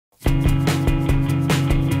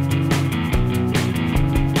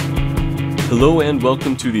Hello and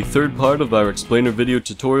welcome to the third part of our explainer video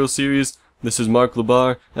tutorial series. This is Mark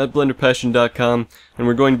Labar at blenderpassion.com, and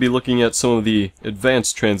we're going to be looking at some of the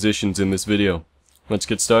advanced transitions in this video. Let's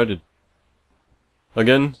get started.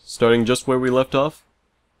 Again, starting just where we left off,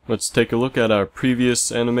 let's take a look at our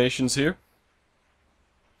previous animations here.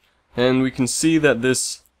 And we can see that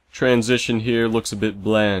this transition here looks a bit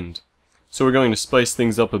bland. So we're going to spice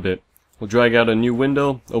things up a bit. We'll drag out a new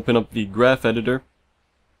window, open up the graph editor,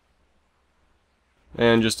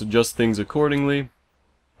 and just adjust things accordingly.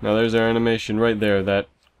 Now there's our animation right there, that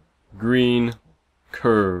green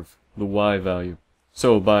curve, the Y value.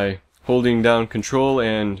 So by holding down Control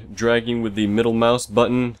and dragging with the middle mouse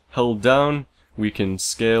button held down, we can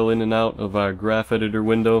scale in and out of our graph editor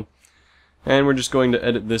window. And we're just going to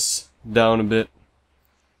edit this down a bit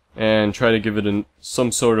and try to give it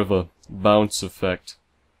some sort of a bounce effect.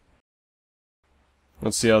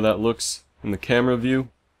 Let's see how that looks in the camera view.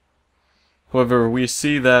 However, we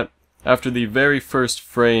see that after the very first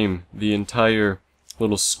frame, the entire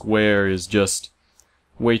little square is just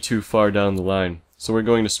way too far down the line. So we're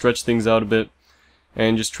going to stretch things out a bit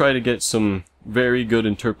and just try to get some very good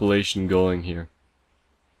interpolation going here.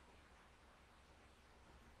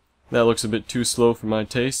 That looks a bit too slow for my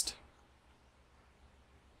taste.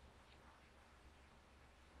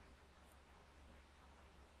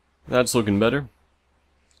 That's looking better.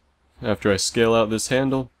 After I scale out this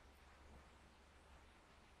handle.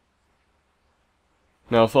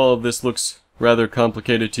 Now if all of this looks rather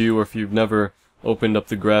complicated to you, or if you've never opened up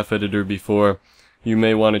the graph editor before, you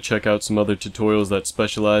may want to check out some other tutorials that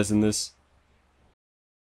specialize in this.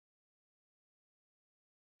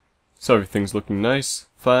 So everything's looking nice,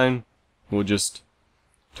 fine. We'll just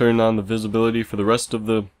turn on the visibility for the rest of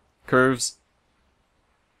the curves.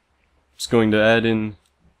 Just going to add in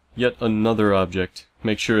yet another object.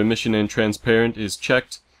 Make sure emission and transparent is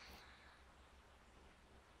checked.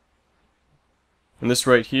 And this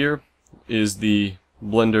right here is the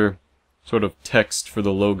Blender sort of text for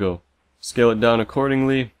the logo. Scale it down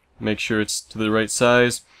accordingly, make sure it's to the right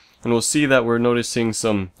size, and we'll see that we're noticing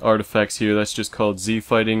some artifacts here. That's just called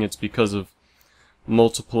Z-fighting. It's because of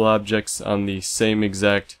multiple objects on the same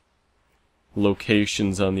exact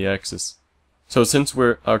locations on the axis. So since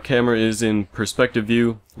our camera is in perspective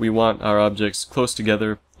view, we want our objects close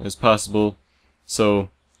together as possible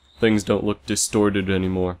so things don't look distorted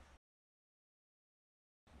anymore.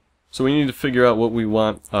 So we need to figure out what we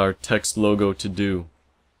want our text logo to do.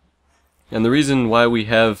 And the reason why we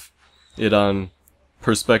have it on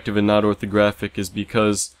perspective and not orthographic is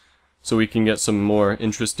because so we can get some more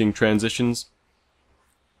interesting transitions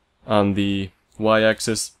on the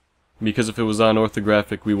y-axis, because if it was on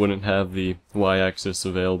orthographic we wouldn't have the y-axis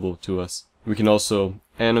available to us. We can also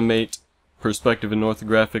animate perspective and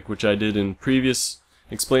orthographic, which I did in previous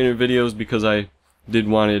explainer videos because I did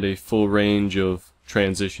wanted a full range of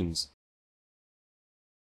transitions.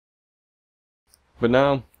 But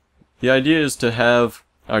now, the idea is to have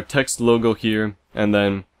our text logo here, and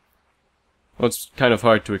then, well, it's kind of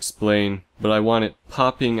hard to explain, but I want it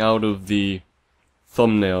popping out of the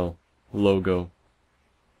thumbnail logo.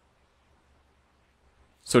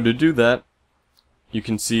 So to do that, you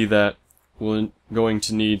can see that we're going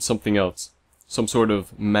to need something else, some sort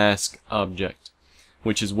of mask object,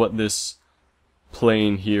 which is what this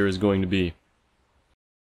plane here is going to be.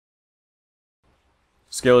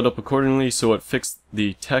 Scale it up accordingly so it fits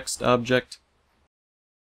the text object.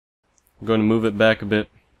 I'm going to move it back a bit,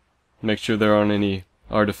 make sure there aren't any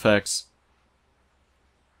artifacts.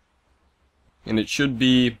 And it should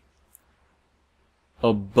be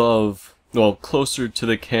above, well, closer to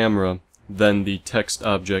the camera than the text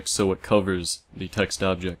object so it covers the text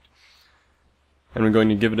object. And we're going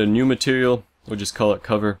to give it a new material, we'll just call it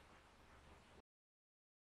cover.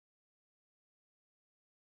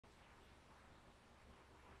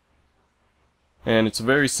 And it's a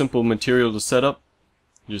very simple material to set up.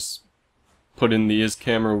 Just put in the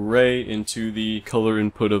is-camera array into the color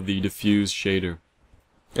input of the diffuse shader.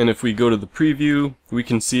 And if we go to the preview, we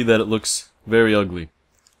can see that it looks very ugly.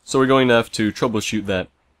 So we're going to have to troubleshoot that.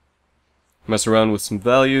 Mess around with some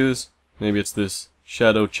values. Maybe it's this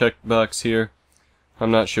shadow checkbox here. I'm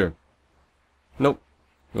not sure. Nope.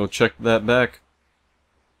 We'll check that back.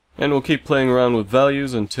 And we'll keep playing around with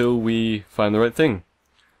values until we find the right thing.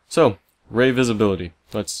 So, ray visibility.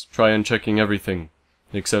 Let's try unchecking everything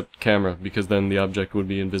except camera, because then the object would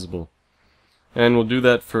be invisible. And we'll do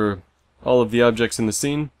that for all of the objects in the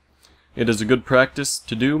scene. It is a good practice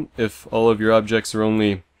to do if all of your objects are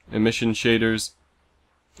only emission shaders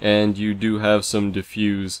and you do have some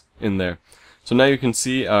diffuse in there. So now you can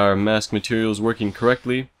see our mask material is working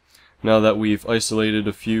correctly now that we've isolated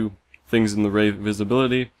a few things in the ray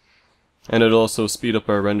visibility, and it'll also speed up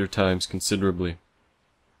our render times considerably.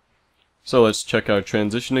 So let's check our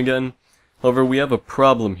transition again. However, we have a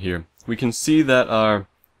problem here. We can see that our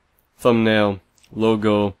thumbnail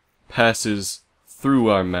logo passes through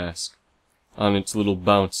our mask on its little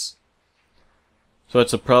bounce. So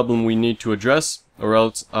that's a problem we need to address, or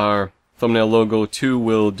else our thumbnail logo too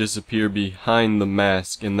will disappear behind the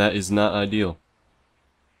mask, and that is not ideal.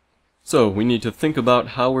 So we need to think about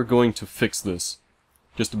how we're going to fix this.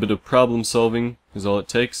 Just a bit of problem solving is all it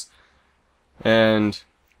takes. And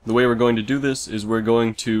the way we're going to do this is we're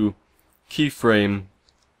going to keyframe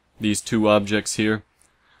these two objects here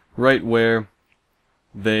right when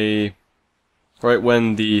the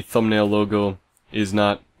thumbnail logo is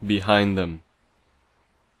not behind them.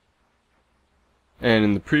 And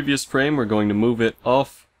in the previous frame we're going to move it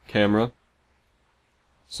off camera.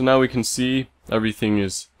 So now we can see everything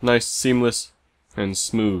is nice, seamless, and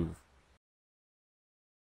smooth.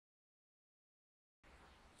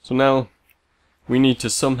 So now we need to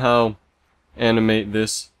somehow animate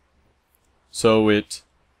this so it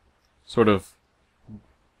sort of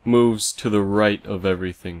moves to the right of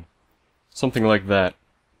everything. Something like that.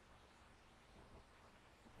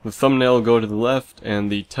 The thumbnail will go to the left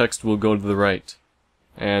and the text will go to the right.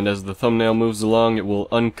 And as the thumbnail moves along, it will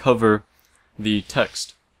uncover the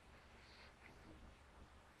text.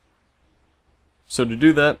 So to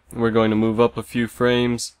do that, we're going to move up a few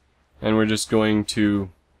frames, and we're just going to,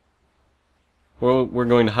 well, we're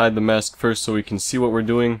going to hide the mask first so we can see what we're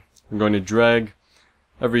doing. We're going to drag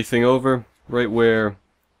everything over right where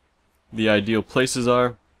the ideal places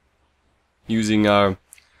are, using our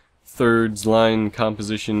thirds line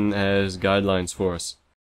composition as guidelines for us.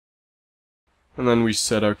 And then we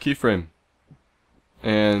set our keyframe,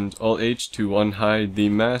 and Alt-H to unhide the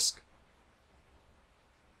mask.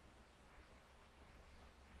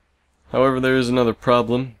 However, there is another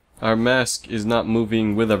problem. Our mask is not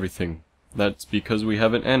moving with everything. That's because we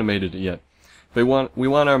haven't animated it yet. We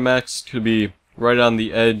want our mask to be right on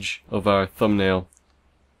the edge of our thumbnail,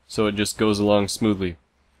 so it just goes along smoothly.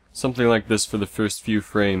 Something like this for the first few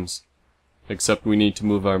frames, except we need to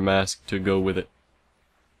move our mask to go with it.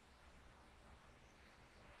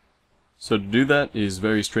 So to do that is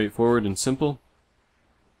very straightforward and simple.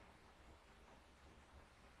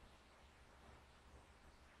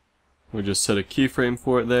 We just set a keyframe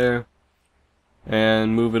for it there,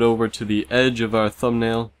 and move it over to the edge of our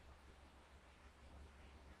thumbnail.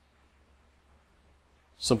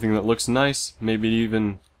 Something that looks nice, maybe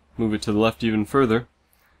even move it to the left even further,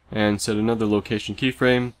 and set another location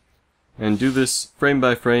keyframe, and do this frame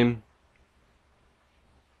by frame.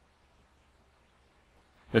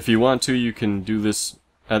 If you want to, you can do this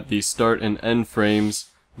at the start and end frames,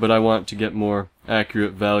 but I want to get more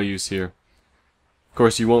accurate values here. Of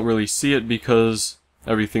course, you won't really see it because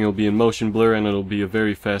everything will be in motion blur and it'll be a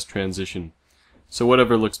very fast transition. So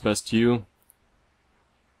whatever looks best to you,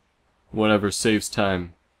 whatever saves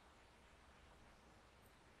time.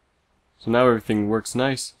 So now everything works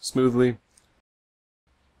nice, smoothly.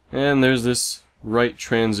 And there's this right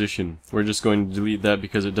transition. We're just going to delete that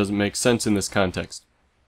because it doesn't make sense in this context.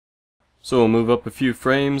 So we'll move up a few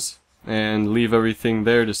frames and leave everything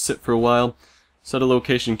there to sit for a while. Set a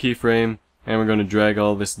location keyframe, and we're going to drag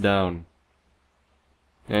all this down.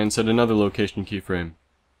 And set another location keyframe.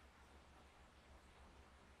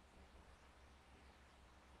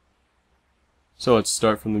 So let's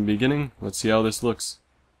start from the beginning. Let's see how this looks.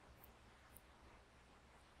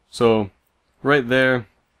 So right there,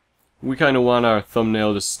 we kind of want our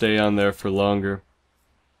thumbnail to stay on there for longer.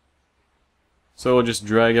 So we'll just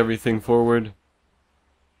drag everything forward.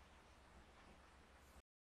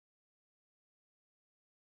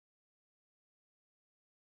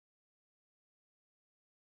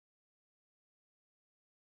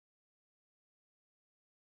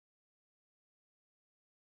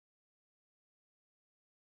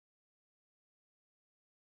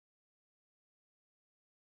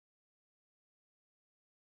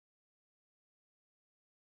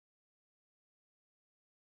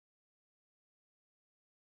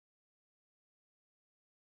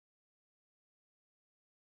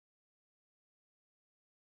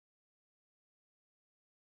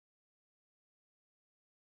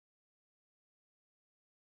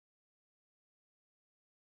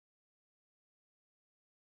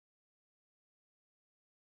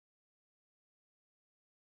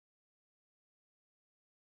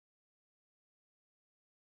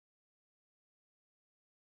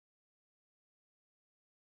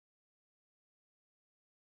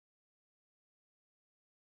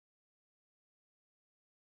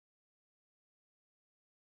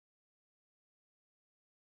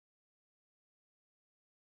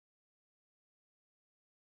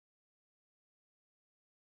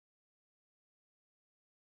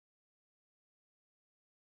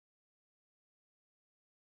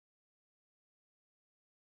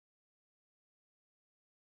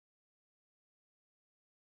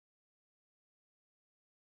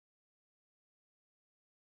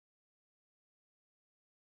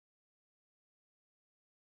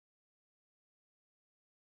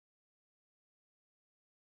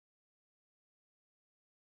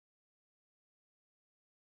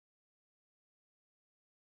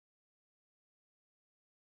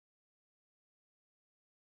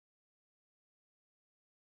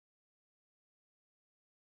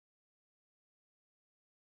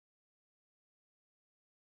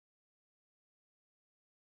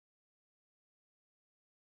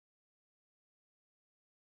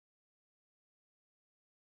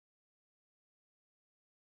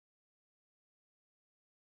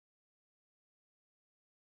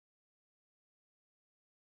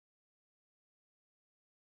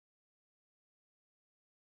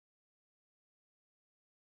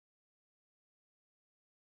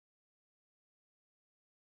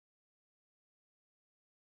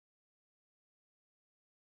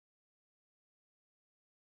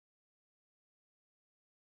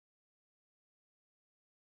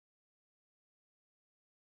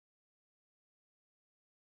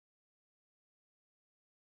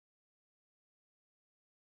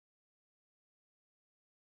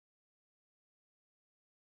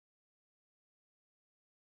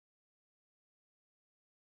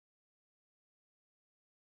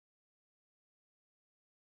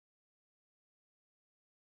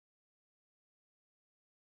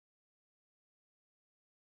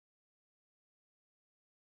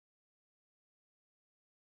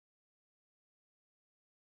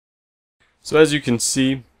 So as you can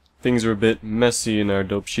see, things are a bit messy in our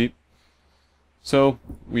dope sheet. So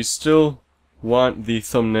we still want the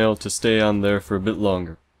thumbnail to stay on there for a bit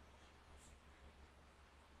longer.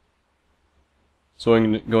 So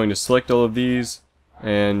I'm going to select all of these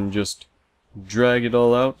and just drag it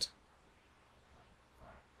all out.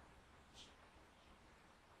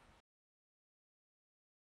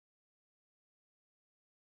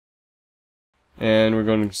 And we're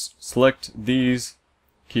going to select these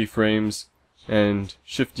keyframes and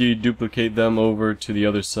Shift-D duplicate them over to the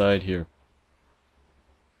other side here,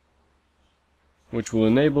 which will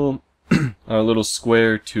enable our little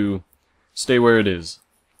square to stay where it is.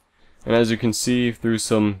 And as you can see through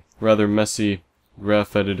some rather messy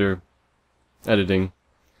graph editor editing,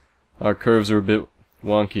 our curves are a bit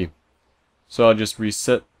wonky. So I'll just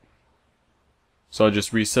reset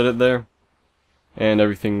it there, and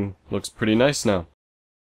everything looks pretty nice now.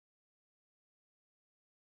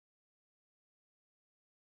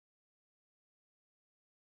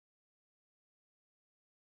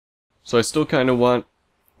 So I still kind of want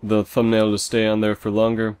the thumbnail to stay on there for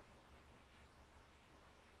longer.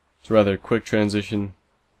 It's a rather quick transition,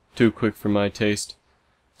 too quick for my taste.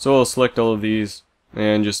 So I'll select all of these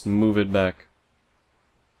and just move it back.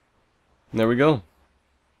 And there we go.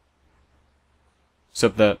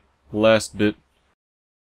 Except that last bit.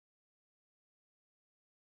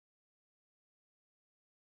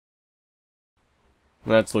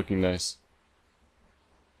 That's looking nice.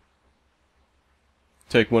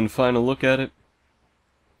 Take one final look at it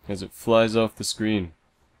as it flies off the screen.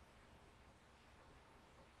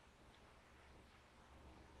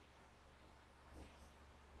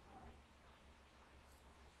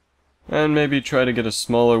 And maybe try to get a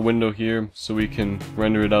smaller window here so we can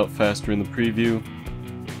render it out faster in the preview,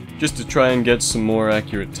 just to try and get some more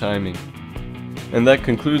accurate timing. And that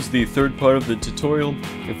concludes the third part of the tutorial.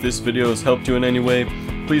 If this video has helped you in any way,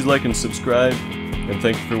 please like and subscribe, and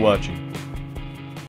thank you for watching.